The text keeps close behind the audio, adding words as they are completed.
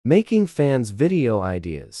Making fans video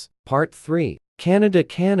ideas. Part 3. Canada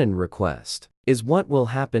Canon request is what will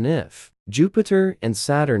happen if Jupiter and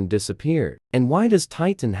Saturn disappeared, and why does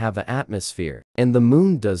Titan have an atmosphere and the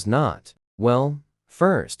Moon does not? Well,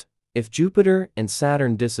 first, if Jupiter and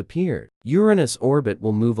Saturn disappeared, Uranus' orbit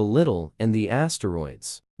will move a little and the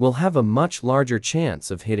asteroids will have a much larger chance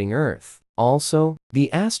of hitting Earth. Also,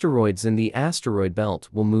 the asteroids in the asteroid belt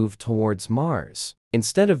will move towards Mars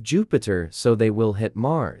instead of Jupiter, so they will hit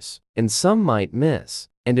Mars, and some might miss.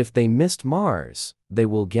 And if they missed Mars, they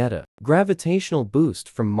will get a gravitational boost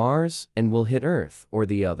from Mars and will hit Earth or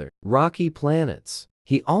the other rocky planets.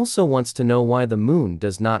 He also wants to know why the Moon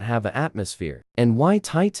does not have an atmosphere and why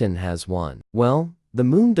Titan has one. Well, the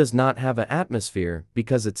Moon does not have an atmosphere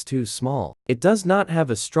because it's too small. It does not have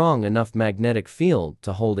a strong enough magnetic field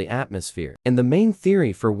to hold the atmosphere. And the main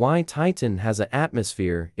theory for why Titan has an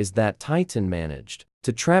atmosphere is that Titan managed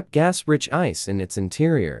to trap gas-rich ice in its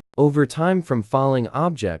interior. Over time from falling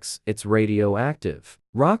objects, it's radioactive.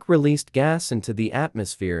 Rock released gas into the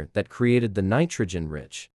atmosphere that created the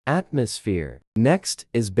nitrogen-rich atmosphere. Next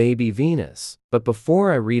is baby Venus. But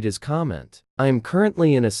before I read his comment, I am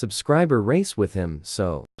currently in a subscriber race with him,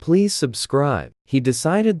 so please subscribe. He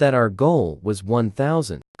decided that our goal was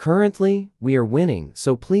 1,000. Currently, we are winning,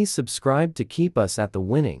 so please subscribe to keep us at the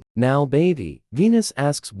winning. Now baby Venus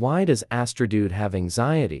asks, why does Astrodude have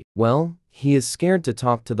anxiety? Well, he is scared to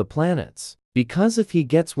talk to the planets, because if he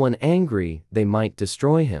gets one angry, they might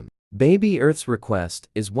destroy him. Baby Earth's request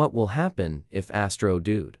is what will happen if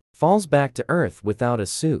Astrodude falls back to Earth without a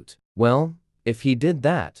suit. Well, if he did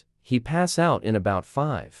that, he pass out in about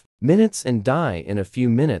 5 minutes and die in a few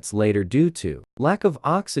minutes later due to lack of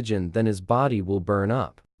oxygen, then his body will burn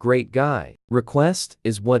up. Great guy. Request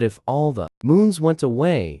is, what if all the moons went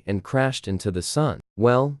away and crashed into the sun?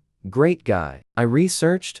 Well, great guy. I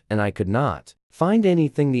researched and I could not find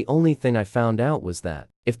anything. The only thing I found out was that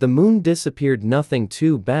if the Moon disappeared, nothing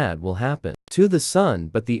too bad will happen to the Sun,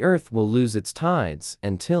 but the Earth will lose its tides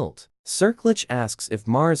and tilt. Circlich asks if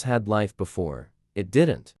Mars had life before. It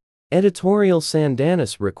didn't. Editorial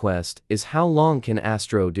Sandanis request is, how long can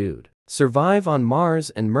Astrodude survive on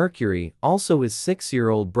Mars and Mercury? Also his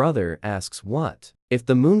 6-year-old brother asks, what if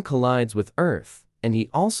the Moon collides with Earth? And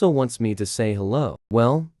he also wants me to say hello.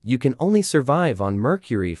 Well, you can only survive on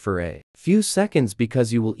Mercury for a few seconds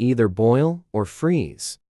because you will either boil or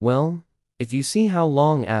freeze. Well, if you see how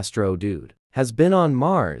long Astrodude has been on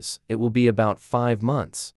Mars, it will be about 5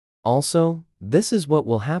 months. Also, this is what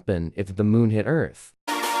will happen if the Moon hit Earth.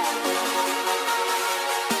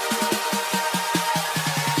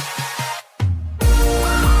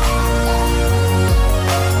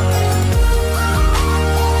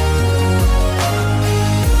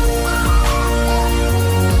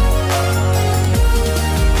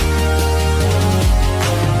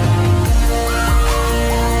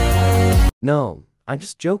 No, I'm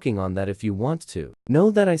just joking on that. If you want to know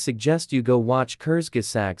that, I suggest you go watch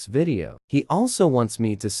Kurzgesagt's video. He also wants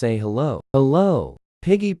me to say hello. Hello.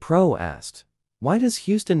 Piggy Pro asked, why does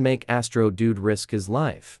Houston make Astrodude risk his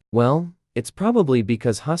life? Well, it's probably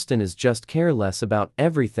because Houston is just careless about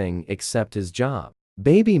everything except his job.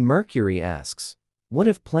 Baby Mercury asks, what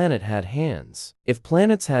if planet had hands? If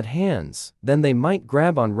planets had hands, then they might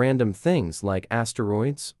grab on random things like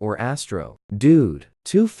asteroids or Astrodude.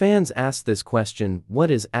 2 fans asked this question, what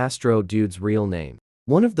is Astrodude's real name?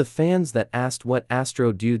 One of the fans that asked what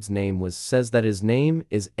Astrodude's name was says that his name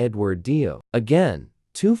is Edward Dio. Again,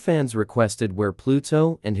 2 fans requested where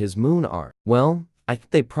Pluto and his moon are. Well, I think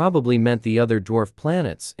they probably meant the other dwarf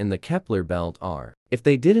planets in the Kepler belt are. If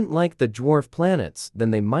they didn't like the dwarf planets, then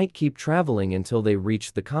they might keep traveling until they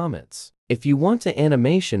reach the comets. If you want an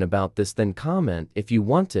animation about this, then comment if you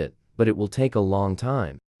want it, but it will take a long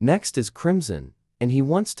time. Next is Crimson, and he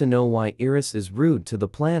wants to know why Eris is rude to the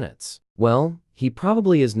planets. Well, he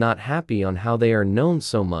probably is not happy on how they are known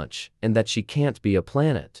so much and that she can't be a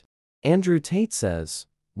planet. Andrew Tate says,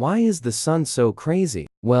 why is the Sun so crazy?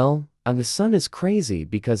 Well, the Sun is crazy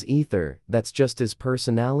because either that's just his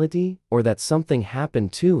personality or that something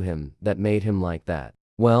happened to him that made him like that.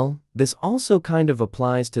 Well, this also kind of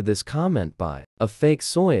applies to this comment by a fake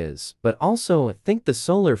Soyuz, but also I think the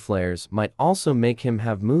solar flares might also make him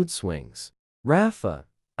have mood swings. Rafa,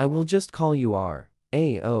 I will just call you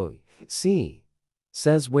R.A.O.C.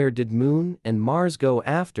 says, where did Moon and Mars go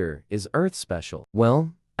after? Is Earth special?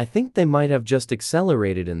 Well, I think they might have just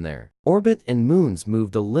accelerated in their orbit and moons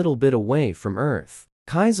moved a little bit away from Earth.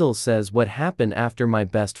 Kaisel says, what happened after my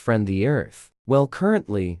best friend the Earth? Well,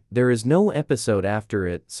 currently, there is no episode after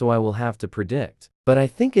it, so I will have to predict. But I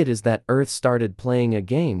think it is that Earth started playing a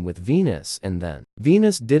game with Venus and then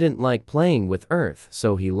Venus didn't like playing with Earth,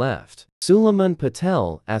 so he left. Suleiman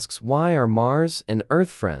Patel asks, why are Mars and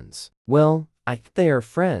Earth friends? Well, I think they are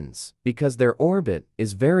friends because their orbit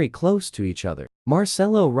is very close to each other.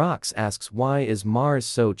 Marcelo Rocks asks, why is Mars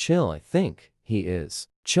so chill? I think he is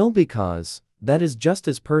chill because that is just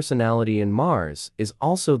his personality, and Mars is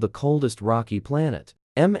also the coldest rocky planet.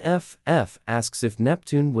 MFF asks if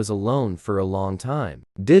Neptune was alone for a long time.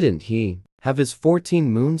 Didn't he have his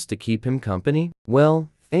 14 moons to keep him company? Well,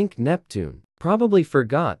 think Neptune probably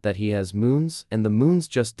forgot that he has moons, and the moons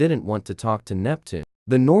just didn't want to talk to Neptune.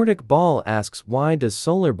 The Nordic Ball asks, why does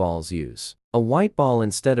Solar Balls use a white ball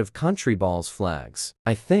instead of Country Balls flags?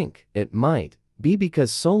 I think it might be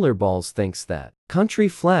because Solar Balls thinks that country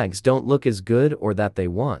flags don't look as good, or that they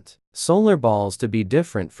want Solar Balls to be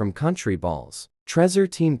different from Country Balls. Treasure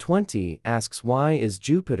Team 20 asks, why is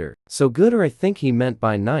Jupiter so good? Or I think he meant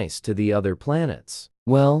by nice to the other planets.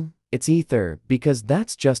 Well, it's either because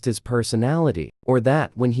that's just his personality, or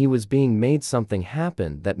that when he was being made something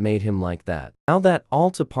happened that made him like that. Now that all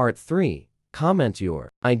to part 3. Comment your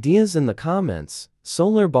ideas in the comments.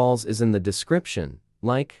 Solar Balls is in the description.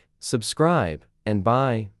 Like, subscribe, and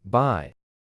bye.